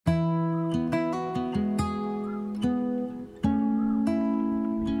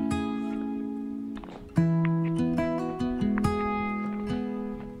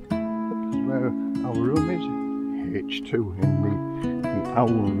beach too, in the Owl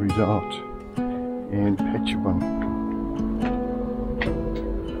Resort in Phetchabun.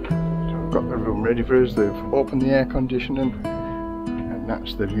 So I've got the room ready for us. They've opened the air conditioning, and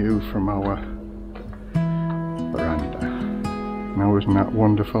that's the view from our veranda. Now isn't that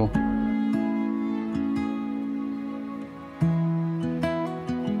wonderful?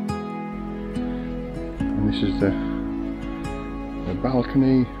 And this is the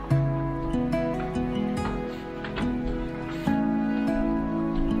balcony.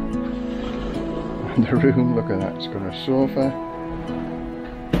 And the room, look at that, it's got a sofa,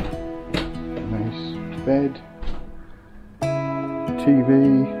 a nice bed,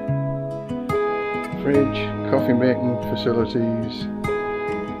 TV, fridge, coffee making facilities.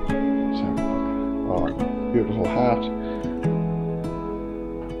 So, oh, beautiful heart,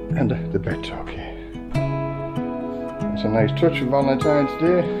 and the bed's okay. It's a nice touch for Valentine's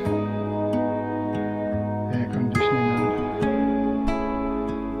Day. Air conditioning on.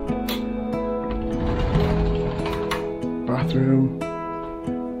 Bathroom.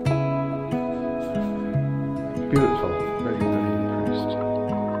 Beautiful. Very, very impressed.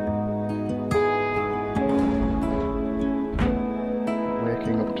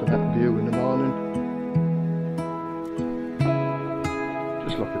 Waking up to that view in the morning.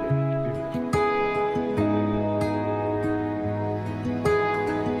 Just look at it.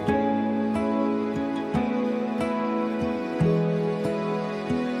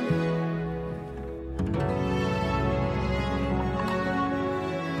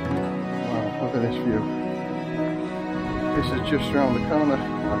 Look at this view. This is just around the corner,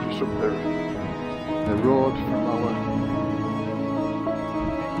 just up the road from our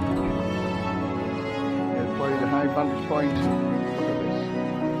quite a high vantage point. Look at this.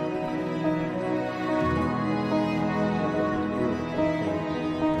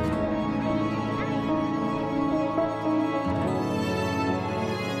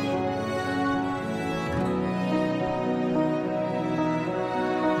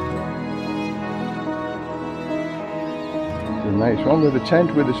 A nice one with a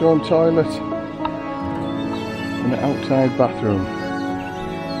tent with its own toilet and an outside bathroom.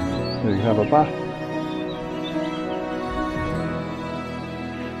 So you can have a bath.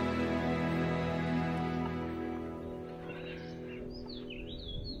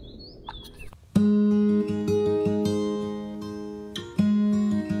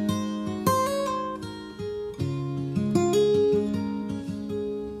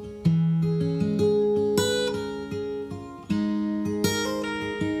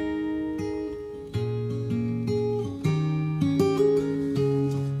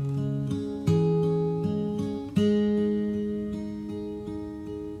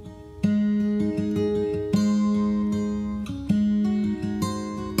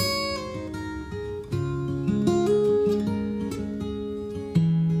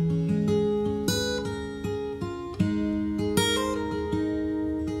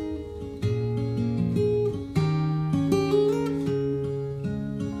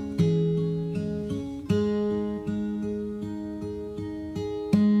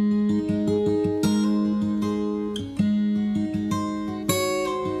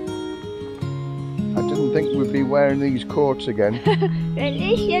 Think we'd be wearing these coats again.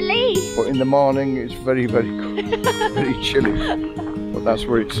 Release. But in the morning it's very, very cold, very chilly. But that's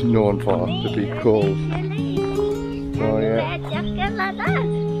where it's known for, to be cold. So yeah.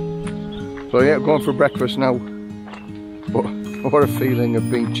 So yeah, going for breakfast now. But what a feeling of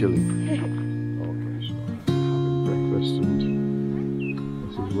being chilly. Okay, so having breakfast, and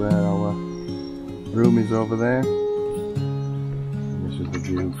this is where our room is over there. And this is the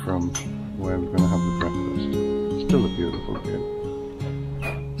view from where we're going to have the breakfast. Still a beautiful view.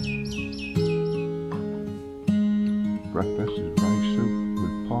 Breakfast is rice soup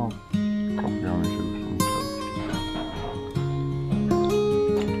with pork, coffee, orange juice and toast.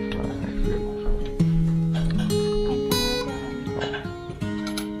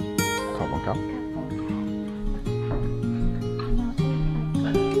 Come on, come.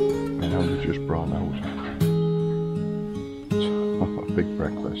 And now they've just brought out a big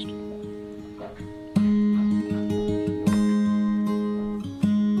breakfast.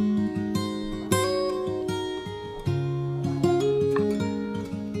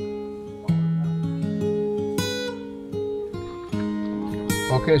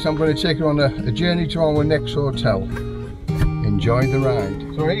 Okay, so I'm going to take you on a journey to our next hotel. Enjoy the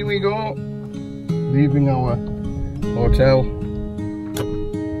ride. So here we go, leaving our hotel,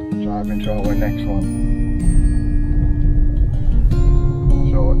 driving to our next one.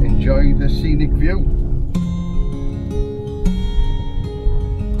 So enjoy the scenic view.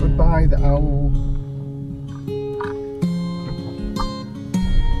 Goodbye the owl.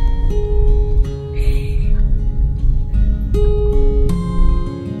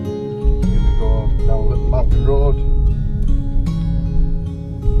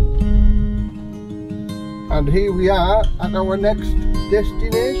 And here we are at our next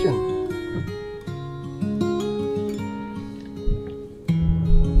destination.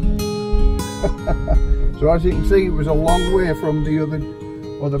 So as you can see, it was a long way from the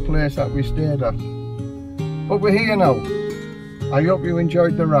other place that we stayed at. But we're here now. I hope you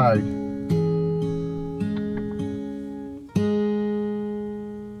enjoyed the ride.